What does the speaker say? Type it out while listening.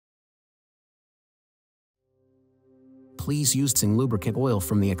please use some lubricant oil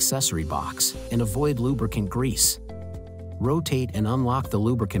from the accessory box and avoid lubricant grease. Rotate and unlock the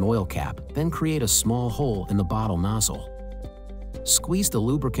lubricant oil cap, then create a small hole in the bottle nozzle. Squeeze the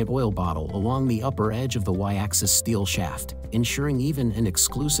lubricant oil bottle along the upper edge of the Y-axis steel shaft, ensuring even and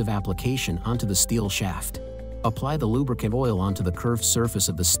exclusive application onto the steel shaft. Apply the lubricant oil onto the curved surface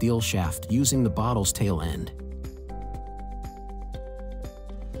of the steel shaft using the bottle's tail end.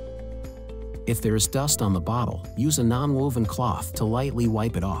 If there is dust on the bottle, use a non-woven cloth to lightly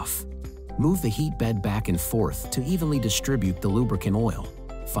wipe it off. Move the heat bed back and forth to evenly distribute the lubricant oil.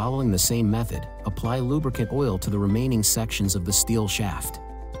 Following the same method, apply lubricant oil to the remaining sections of the steel shaft.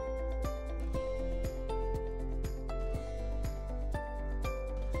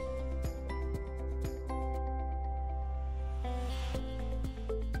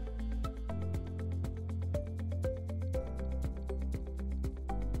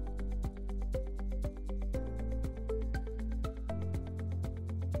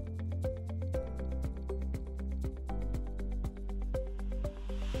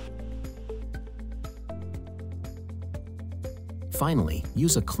 Finally,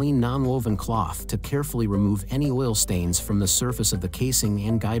 use a clean non-woven cloth to carefully remove any oil stains from the surface of the casing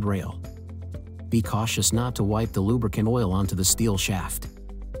and guide rail. Be cautious not to wipe the lubricant oil onto the steel shaft.